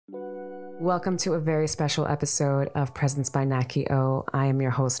Welcome to a very special episode of Presence by Naki O. I am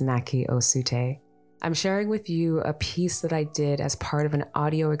your host, Naki Osute. I'm sharing with you a piece that I did as part of an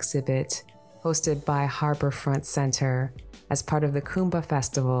audio exhibit hosted by Harborfront Center as part of the Kumba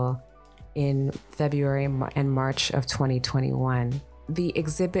Festival in February and March of 2021. The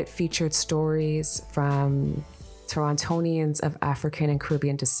exhibit featured stories from Torontonians of African and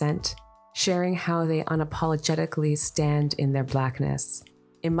Caribbean descent, sharing how they unapologetically stand in their Blackness.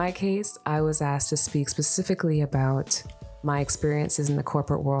 In my case, I was asked to speak specifically about my experiences in the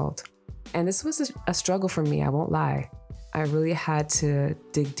corporate world. And this was a struggle for me, I won't lie. I really had to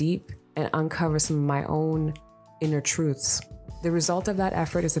dig deep and uncover some of my own inner truths. The result of that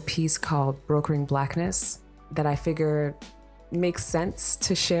effort is a piece called Brokering Blackness that I figure makes sense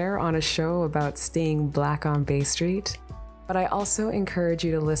to share on a show about staying Black on Bay Street. But I also encourage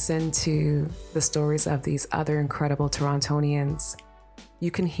you to listen to the stories of these other incredible Torontonians. You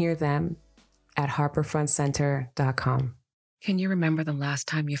can hear them at harborfrontcenter.com. Can you remember the last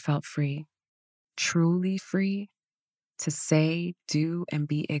time you felt free, truly free, to say, do, and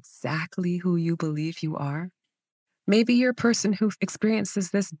be exactly who you believe you are? Maybe you're a person who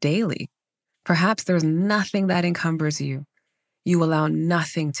experiences this daily. Perhaps there's nothing that encumbers you. You allow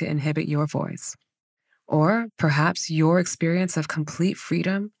nothing to inhibit your voice. Or perhaps your experience of complete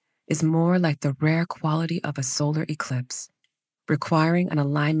freedom is more like the rare quality of a solar eclipse, requiring an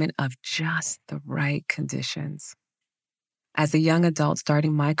alignment of just the right conditions. As a young adult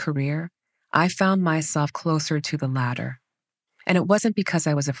starting my career, I found myself closer to the latter. And it wasn't because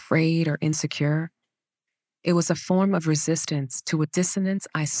I was afraid or insecure. It was a form of resistance to a dissonance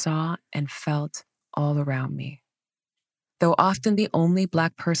I saw and felt all around me. Though often the only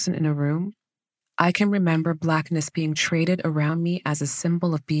Black person in a room, I can remember Blackness being traded around me as a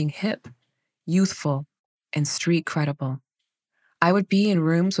symbol of being hip, youthful, and street credible. I would be in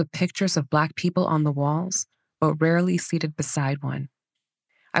rooms with pictures of Black people on the walls, but rarely seated beside one.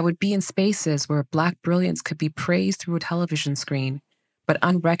 I would be in spaces where Black brilliance could be praised through a television screen, but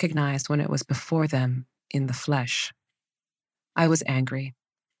unrecognized when it was before them in the flesh. I was angry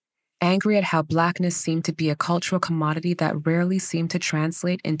at how Blackness seemed to be a cultural commodity that rarely seemed to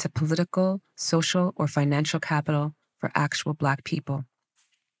translate into political, social, or financial capital for actual Black people.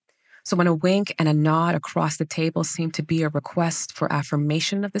 So when a wink and a nod across the table seemed to be a request for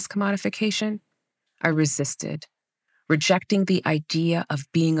affirmation of this commodification, I resisted, rejecting the idea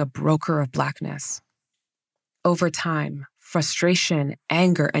of being a broker of Blackness. Over time, frustration,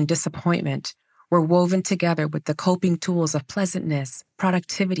 anger, and disappointment were woven together with the coping tools of pleasantness,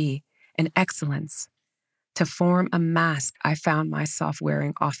 productivity, and excellence to form a mask I found myself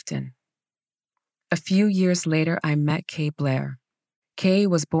wearing often. A few years later, I met Kay Blair. Kay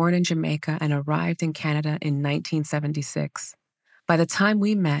was born in Jamaica and arrived in Canada in 1976. By the time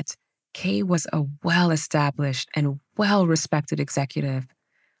we met, Kay was a well-established and well-respected executive,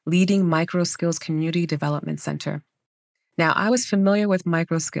 leading Microskills Community Development Center. Now, I was familiar with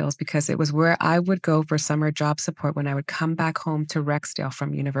Microskills because it was where I would go for summer job support when I would come back home to Rexdale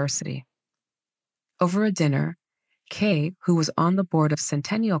from university. Over a dinner, Kay, who was on the board of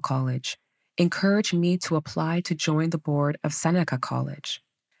Centennial College, encouraged me to apply to join the board of Seneca College.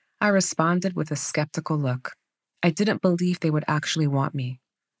 I responded with a skeptical look. I didn't believe they would actually want me.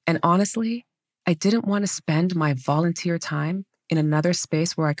 And honestly, I didn't want to spend my volunteer time in another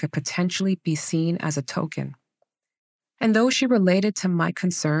space where I could potentially be seen as a token. And though she related to my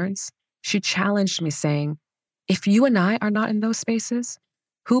concerns, she challenged me saying, if you and I are not in those spaces,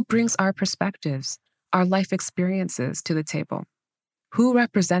 who brings our perspectives, our life experiences to the table? Who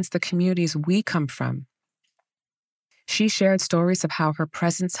represents the communities we come from? She shared stories of how her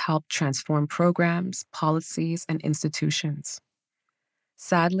presence helped transform programs, policies, and institutions.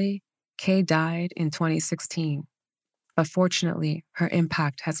 Sadly, Kay died in 2016, but fortunately, her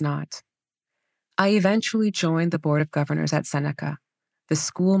impact has not. I eventually joined the Board of Governors at Seneca, the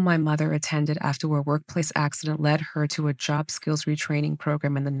school my mother attended after a workplace accident led her to a job skills retraining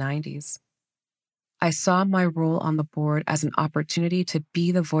program in the 90s. I saw my role on the board as an opportunity to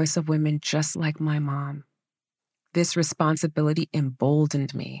be the voice of women just like my mom. This responsibility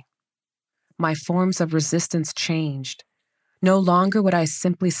emboldened me. My forms of resistance changed. No longer would I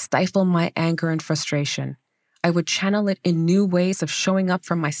simply stifle my anger and frustration. I would channel it in new ways of showing up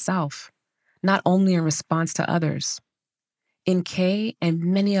for myself, not only in response to others. In Kay and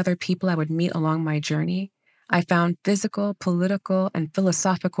many other people I would meet along my journey, I found physical, political, and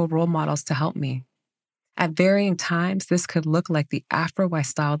philosophical role models to help me. At varying times, this could look like the afro I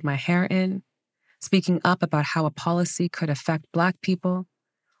styled my hair in, speaking up about how a policy could affect Black people,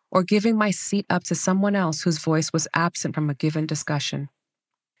 or giving my seat up to someone else whose voice was absent from a given discussion.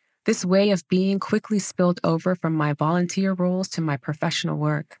 This way of being quickly spilled over from my volunteer roles to my professional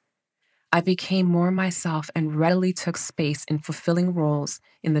work. I became more myself and readily took space in fulfilling roles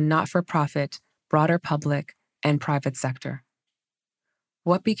in the not-for-profit, broader public, and private sector.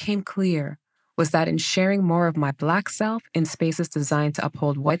 What became clear was that in sharing more of my Black self in spaces designed to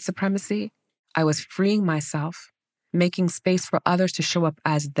uphold white supremacy, I was freeing myself, making space for others to show up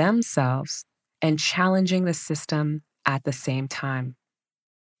as themselves, and challenging the system at the same time.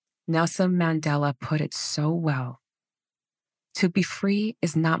 Nelson Mandela put it so well. To be free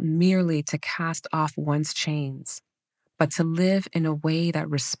is not merely to cast off one's chains, but to live in a way that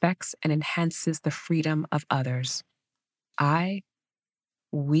respects and enhances the freedom of others.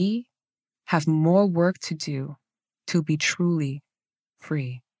 We have more work to do to be truly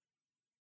free.